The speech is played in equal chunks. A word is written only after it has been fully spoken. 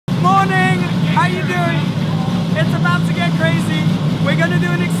Morning, how you doing? It's about to get crazy. We're gonna do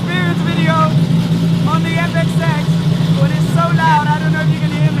an experience video on the FXX, but it's so loud, I don't know if you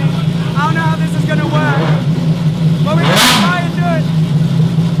can hear me. I don't know how this is gonna work, but we're gonna try and do it.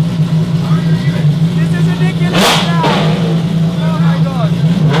 This is ridiculous now. Oh my god.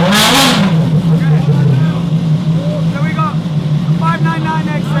 So we got a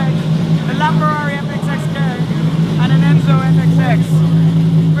 599XX, a LaFerrari FXXK, and an Enzo FXX.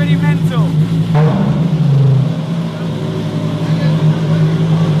 Pretty mental.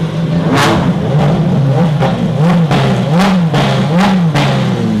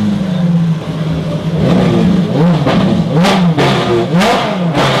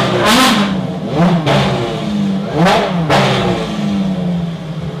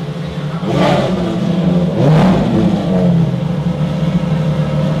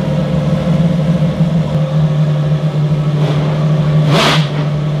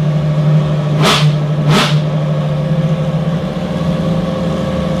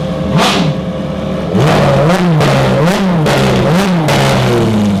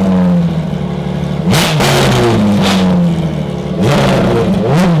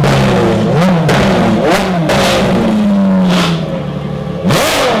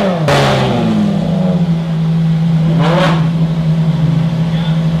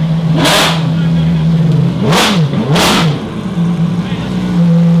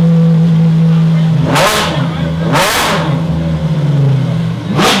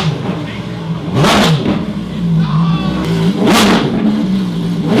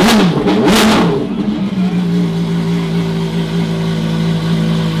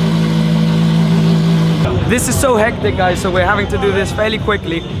 This is so hectic, guys, so we're having to do this fairly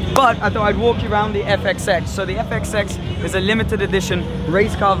quickly, but I thought I'd walk you around the FXX. So the FXX is a limited edition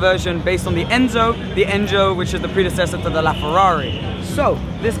race car version based on the MrJww, which is the predecessor to the LaFerrari. So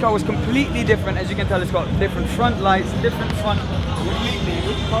this car was completely different. As you can tell, it's got different front lights, different front,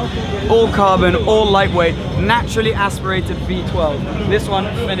 all carbon, all lightweight, naturally aspirated V12. This one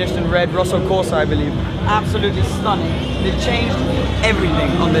finished in red Rosso Corsa, I believe. Absolutely stunning. They've changed everything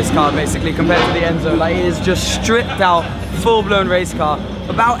on this car basically compared to the Enzo. Like, it is just stripped out, full-blown race car.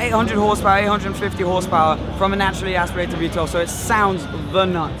 About 800 horsepower, 850 horsepower from a naturally aspirated V12, so it sounds the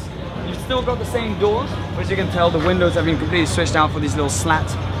nuts. You've still got the same doors, but as you can tell, the windows have been completely switched out for these little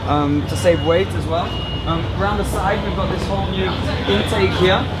slats to save weight as well. Around the side, we've got this whole new intake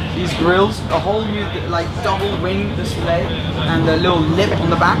here, these grills, a whole new like double wing display, and a little lip on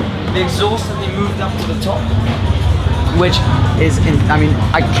the back. The exhaust have been moved up to the top, which is, I mean,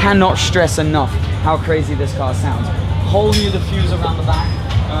 I cannot stress enough how crazy this car sounds. Whole new diffuser around the back.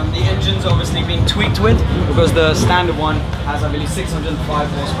 The engine's obviously been tweaked with, because the standard one has, I believe, 605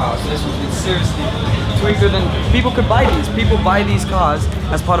 horsepower. So this one's been seriously tweaked with, and people could buy these. People buy these cars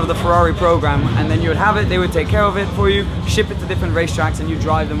as part of the Ferrari program, and then you would have it, they would take care of it for you, ship it to different racetracks, and you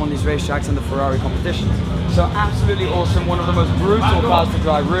drive them on these racetracks in the Ferrari competitions. So absolutely awesome, one of the most brutal cars to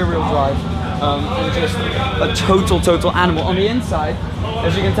drive, rear-wheel drive. And just a total animal. On the inside,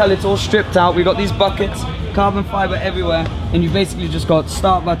 as you can tell, it's all stripped out. We've got these buckets, carbon fiber everywhere, and you've basically just got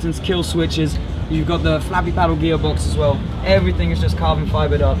start buttons, kill switches. You've got the flappy paddle gearbox as well. Everything is just carbon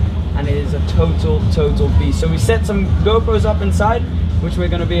fibered up, and it is a total beast. So we set some GoPros up inside, which we're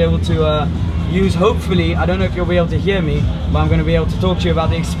going to be able to use, hopefully. I don't know if you'll be able to hear me, but I'm going to be able to talk to you about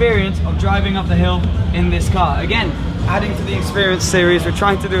the experience of driving up the hill in this car. Again, adding to the experience series, we're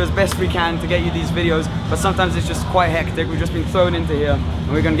trying to do as best we can to get you these videos, but sometimes it's just quite hectic. We've just been thrown into here,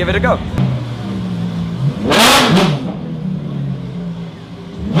 and we're going to give it a go.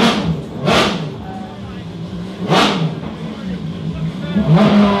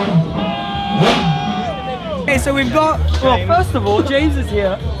 Okay, so we've got, well, first of all, James is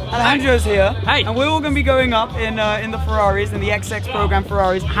here, Alejandro's here, hey, and we're all going to be going up in the Ferraris, in the XX program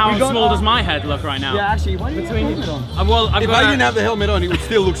Ferraris. How small does my head look right now? Yeah, actually, why do you have the helmet on? Well, if I didn't have the helmet on, it would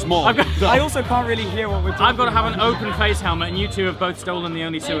still look small. I also can't really hear what we're talking about. I've got to have an open face helmet, and you two have both stolen the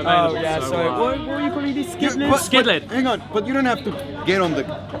only two available. Oh, yeah, so what are you calling these? Skid lid? Skid lid. Hang on, but you don't have to get on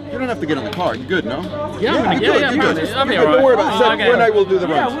the car. You're good, no? Yeah, you're good. That'll be all right. Don't worry about it. Seb, you and I will do the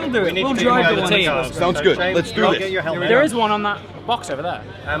runs. Yeah, we'll do it. We'll drive the team. Sounds good. Let's do this. There is one on that box over there.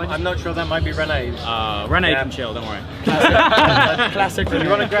 I'm not sure, that might be Renee's. Renee can chill, don't worry. Classic. So you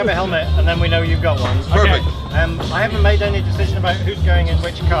want to grab a helmet, and then we know you've got one. Perfect. I haven't made any decision about who's going in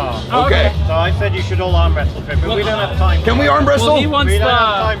which car. Okay. So I said you should all arm wrestle for it, but we don't have time. Can we arm wrestle? Well, he wants we don't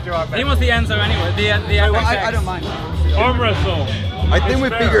have time to arm wrestle. He wants the Enzo anyway. The I don't mind. Arm wrestle. I think we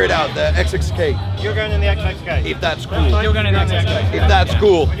figure it out, the XXK. You're going in the XXK. If that's cool. You're going in the XXK. If that's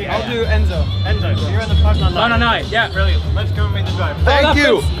cool. I'll do Enzo. Enzo, so you're in the 599. 599, yeah. Brilliant. Let's go and meet the driver. Thank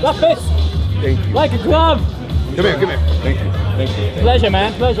you. That fits. Thank you. Like a glove. Come here, come here. Thank you. Thank you. Pleasure,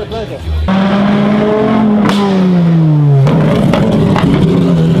 man. Pleasure, pleasure.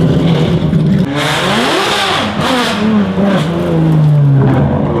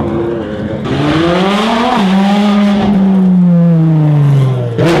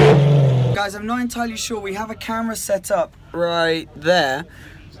 Guys, I'm not entirely sure. We have a camera set up right there,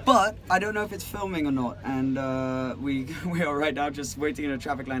 but I don't know if it's filming or not. And we are right now just waiting in a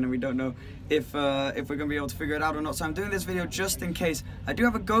traffic line, and we don't know if we're gonna be able to figure it out or not. So I'm doing this video just in case. I do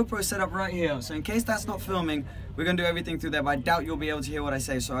have a GoPro set up right here, so in case that's not filming, we're gonna do everything through there. But I doubt you'll be able to hear what I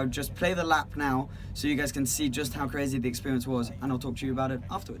say. So I'll just play the lap now, so you guys can see just how crazy the experience was, and I'll talk to you about it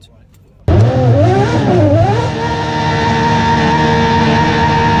afterwards.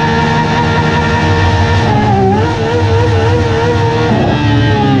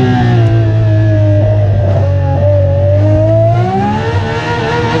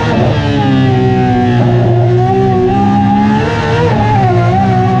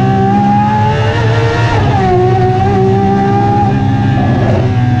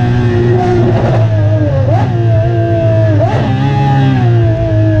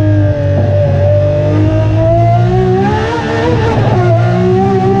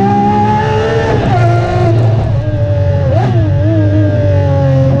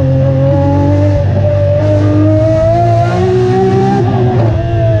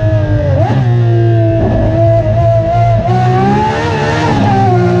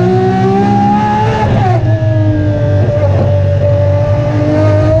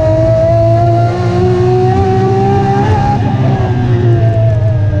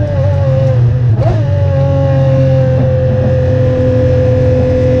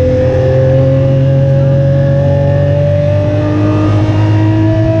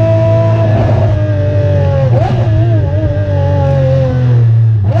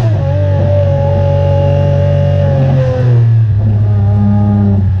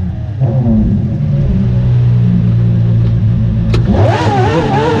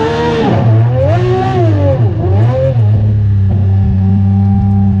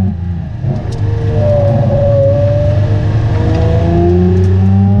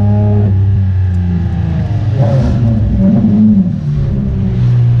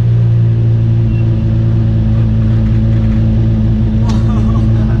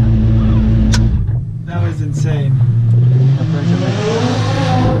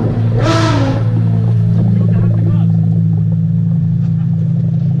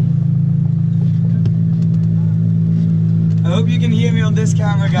 This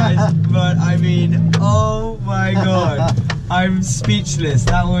camera, guys, but I mean, oh my god, I'm speechless.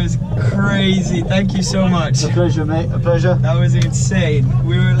 That was crazy. Thank you so much. A pleasure, mate. A pleasure. That was insane.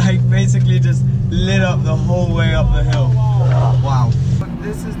 We were like basically just lit up the whole way up the hill. Wow.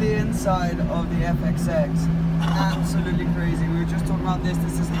 This is the inside of the FXX. Absolutely crazy. We were just talking about this.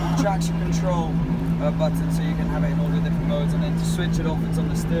 This is the traction control button, so you can have it in all the different modes, and then to switch it off, it's on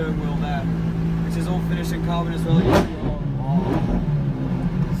the steering wheel there, which is all finished in carbon as well.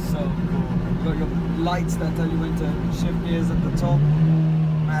 So cool. You've got your lights that tell you when to shift gears at the top.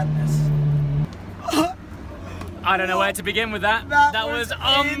 Madness. I don't know where to begin with that. That was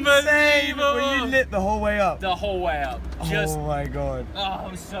unbelievable. Were you lit the whole way up? The whole way up. Just, oh my god. Oh,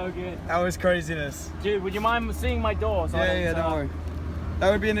 it was so good. That was craziness. Dude, would you mind seeing my door? So Yeah, don't worry.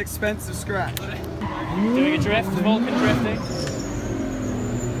 That would be an expensive scratch. Doing a drift, Vulcan drifting.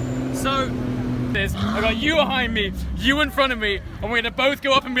 So, I got you behind me, you in front of me, and we're gonna both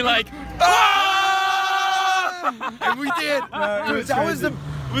go up and be like, ah! And we did.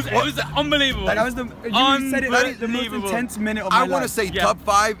 It was unbelievable. That was you said it like the most intense minute of my life. I want to say top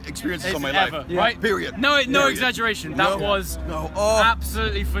 5 experiences of my life. Right? Period. No Period. exaggeration. That was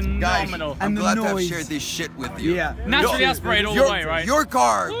absolutely phenomenal. Guys, I'm glad to have shared this shit with you. Yeah. Naturally aspirated all the way, right? Your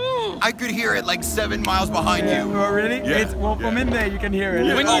car, I could hear it like 7 miles behind you. Oh, really? Yeah. Well, from in there you can hear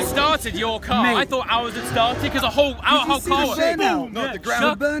it. When you started your car, I thought ours had started because our whole car was burnout. No, the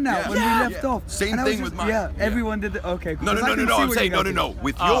ground. The burnout when we left off. Same thing with mine. Yeah, everyone did it. Okay. No, I'm saying no.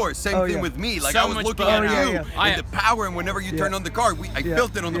 With yours, same thing with me. Like So I was much looking better. at you and the power, and whenever you turn on the car, I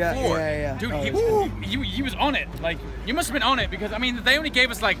felt it on the floor. Dude, he was on it. Like, you must have been on it because I mean they only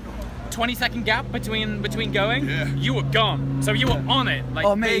gave us like 20-second gap between going. You were gone, so you were on it like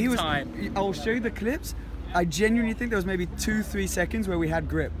big time. I'll show you the clips. I genuinely think there was maybe 2-3 seconds where we had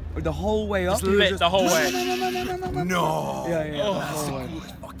grip. The whole way up. Just lit the whole way. No. Yeah. Oh, that's the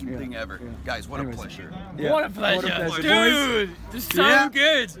coolest fucking thing ever. Guys, what a pleasure. Yeah. What a pleasure. Dude, this is so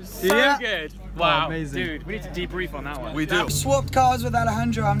good. So good. Wow. Amazing. Dude, we need to debrief on that one. We do. Swapped cars with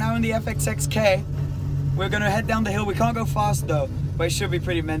Alejandro. I'm now in the FXXK. We're gonna head down the hill. We can't go fast though, but it should be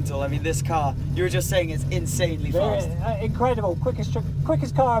pretty mental. I mean, this car, you were just saying, it's insanely fast. Incredible, quickest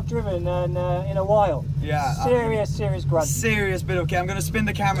car I've driven in a while. Yeah. Serious grunt. Serious bit of kit. I'm gonna spin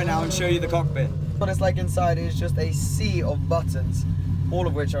the camera now and show you the cockpit. What it's like inside is just a sea of buttons, all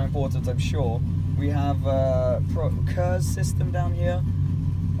of which are important, I'm sure. We have KERS system down here.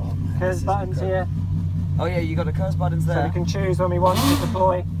 Oh, man, KERS buttons here. Oh yeah, you got the KERS buttons there. So we can choose when we want to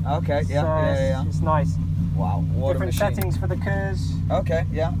deploy. Okay, yeah. It's nice. Wow, what different a machine. settings for the KERS. Okay,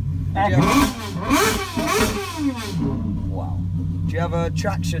 yeah. Wow. Do you have a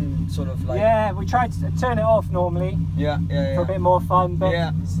traction sort of like? Yeah, we tried to turn it off normally. Yeah. For a bit more fun,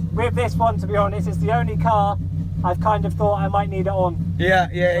 but with this one, to be honest, it's the only car I've kind of thought I might need it on. Yeah,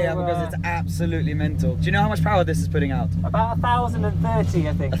 because it's absolutely mental. Do you know how much power this is putting out? About 1,030,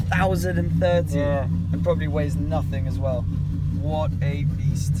 I think. 1,030. Yeah. And probably weighs nothing as well. What a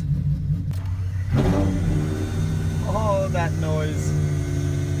beast. Oh, that noise.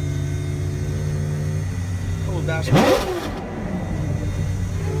 Cool dashboard.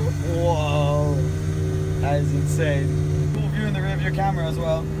 Whoa. That is insane. Cool view in the rear view camera as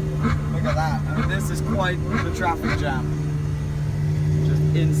well. Look at that. I mean, this is quite the traffic jam. Just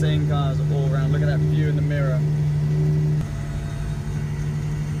insane cars all around. Look at that view in the mirror.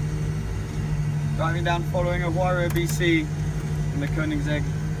 Driving down following a Huayra BC in the Koenigsegg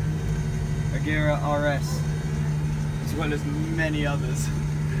Agera RS, as well as many others.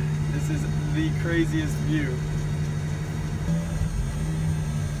 This is the craziest view.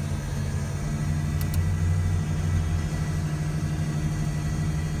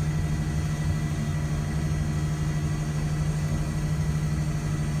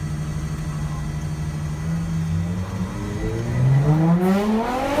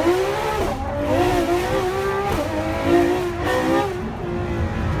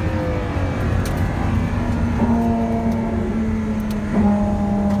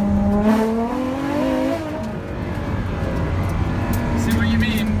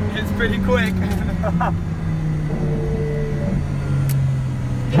 Pretty quick.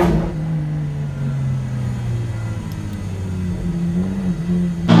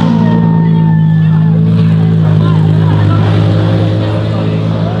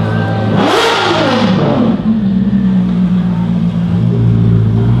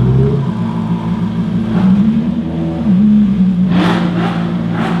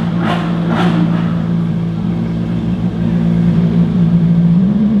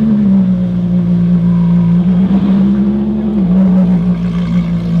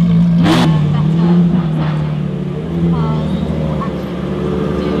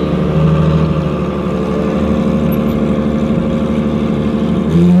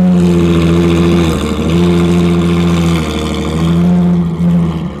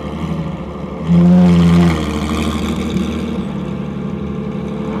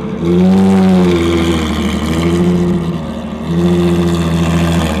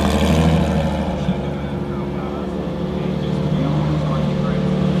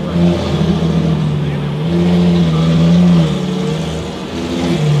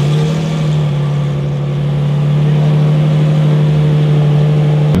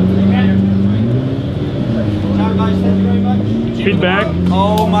 Feedback.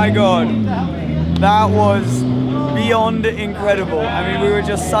 Oh my god, that was beyond incredible. I mean, we were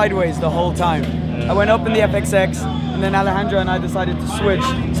just sideways the whole time. I went up in the FXX, and then Alejandro and I decided to switch,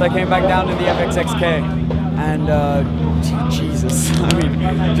 so I came back down in the FXXK, and Jesus, I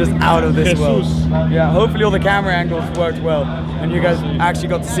mean, just out of this world. Yeah, hopefully all the camera angles worked well, and you guys actually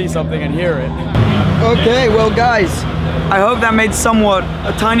got to see something and hear it. Okay, well guys, I hope that made somewhat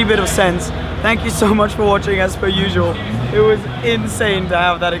a tiny bit of sense. Thank you so much for watching as per usual. It was insane to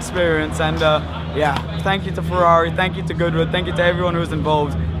have that experience, and yeah, thank you to Ferrari, thank you to Goodwood, thank you to everyone who was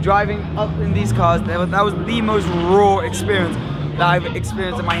involved. Driving up in these cars, that was the most raw experience that I've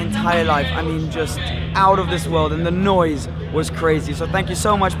experienced in my entire life. I mean, just out of this world, and the noise was crazy. So thank you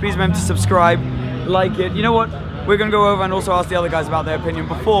so much. Please remember to subscribe, like it. You know what? We're gonna go over and also ask the other guys about their opinion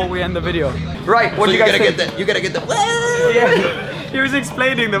before we end the video. Right, what do you guys think? You gotta get the Yeah. He was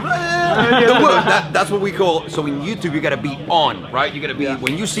explaining them. that's what we call. So in YouTube, you gotta be on, right? You gotta be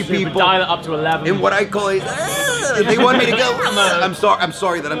when you see people dial it up to 11. in what I call is They want me to go. I'm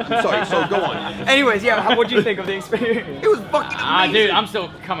sorry. So go on. Anyways, yeah, what do you think of the experience? It was fucking amazing. Dude, I'm still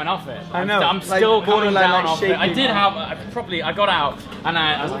coming off it. I know. I'm Like, still coming borderline, down like, off it. shaking. I did have, I got out and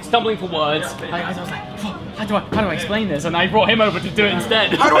I was like stumbling for words. I was like, fuck, how do I explain this? And I brought him over to do it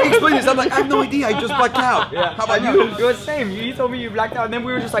instead. How do I explain this? I'm like, I have no idea. I just blacked out. Yeah. How about I know. you? It was the same. You told me you blacked out, and then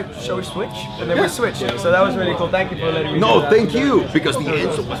we were just like, shall we switch? And then we switched. So that was really cool. Thank you for letting me do No, that. thank you. Because the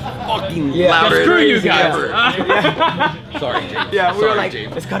Enzo was fucking Yeah. louder. Screw you than guys. ever. Yeah. Sorry, James. Yeah, we were Sorry, like,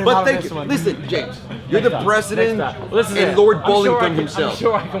 James. let's cut him But out of thank this you. one. Listen, James, you're the president This is and it. Lord I'm sure Bollington I'm himself.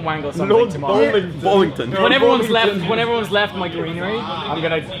 sure I can wangle something Lord tomorrow. Bollington. When everyone's left my greenery, I'm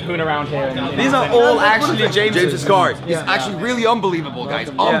gonna hoon around here. And, These are all actually James's card. It's Yeah. actually really unbelievable, guys.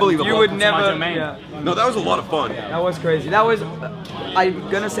 Yeah. Unbelievable. You would my never. domain. Yeah. No, that was a lot of fun. That was crazy. That was, I'm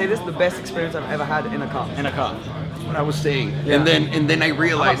gonna say this, the best experience I've ever had in a car. in a car. What I was saying, Yeah. and then I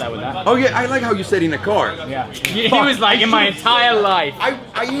realized. that with that. Oh yeah, I like how you said in a car. Yeah. He was like in my entire life.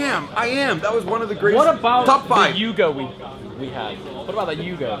 I am. That was one of the greatest. What about top 5? the Yugo we had? What about that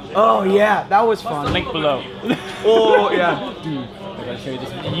Yugo? Oh yeah, that was fun. Link below. Oh yeah. I'm gonna show you this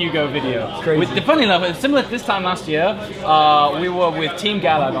Yugo video. Crazy. The funny enough, similar to this time last year, we were with Team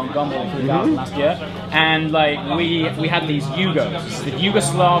Galad on Gumball 3000 last year, and like we had these Yugos, the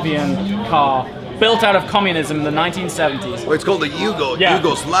Yugoslavian car built out of communism in the 1970s. Well, it's called the Yeah.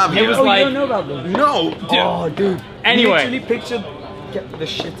 Yugoslavia. It was Oh, like- you don't know about this? no. Oh dude. Anyway. Literally pictured the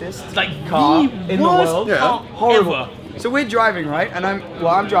shittest like car the in the worst world. Yeah. car Horrible. ever. So we're driving, right? And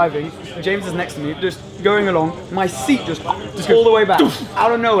I'm driving. James is next to me, just going along. My seat just all the way back,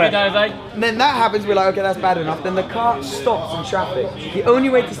 out of nowhere. And I was like, And then that happens, we're like, okay, that's bad enough. Then the car stops in traffic. The only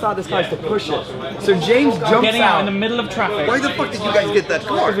way to start this car is to push it. So James jumps getting out in the middle of traffic. Why the fuck did you guys get that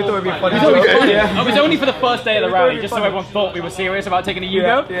car? We thought it'd be funny. It was joke. funny. Yeah. It was only for the first day of the We thought rally, it'd be just so funny. everyone thought we were serious about taking a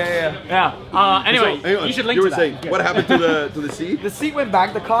Yeah, Yugo. yeah. Yeah. Anyway, Hang on, you should link you to were that. saying, what happened to the seat? The seat went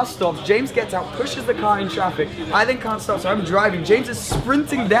back, the car stops, James gets out, pushes the car in traffic. I then can't stop, so I'm driving. James is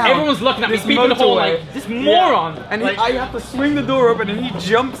sprinting down. Everyone's looking at me, this people in the hall motorway. like, this moron. And like, I have to swing the door open and he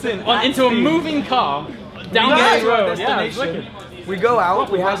jumps in. at into a speed. moving car down We get the to our road. Yeah, it's destination. wicked. We go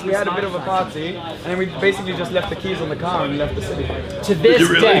out, we had Wesley a bit of a Snipes. party, and then we basically just left the keys on the car and left the city. To this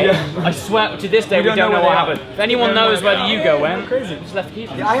really? day, Yeah. I swear, to this day, we don't know where what they happened. are. If anyone We don't know knows where where the they Yugo are. went, Crazy. just left the keys.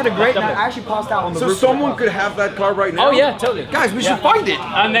 Yeah, I had a great Left night. them. I actually passed out on the So roof. of the someone car. could have that car right now? Oh yeah, totally. Guys, we should find it.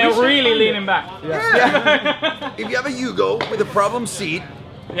 And they're really leaning back. Yeah. If you have a Yugo with a problem seat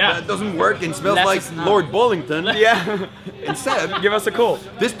Yeah. that doesn't work and smells Let like us know. Lord Bollington Yeah. and Seb, Give us a call.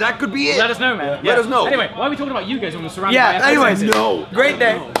 that could be it. Let us know, man. Let us know. Anyway, why are we talking about Yugos when we're surrounded Yeah, by anyways, No. great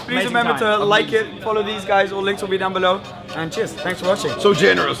day. Please Amazing remember time. to like it, follow these guys, all links will be down below. And cheers. Thanks for watching. So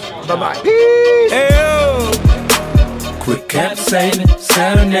generous. Bye-bye. Peace. Hey, Quit capsizing,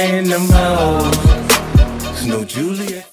 serenading them hoes. There's no Juliet.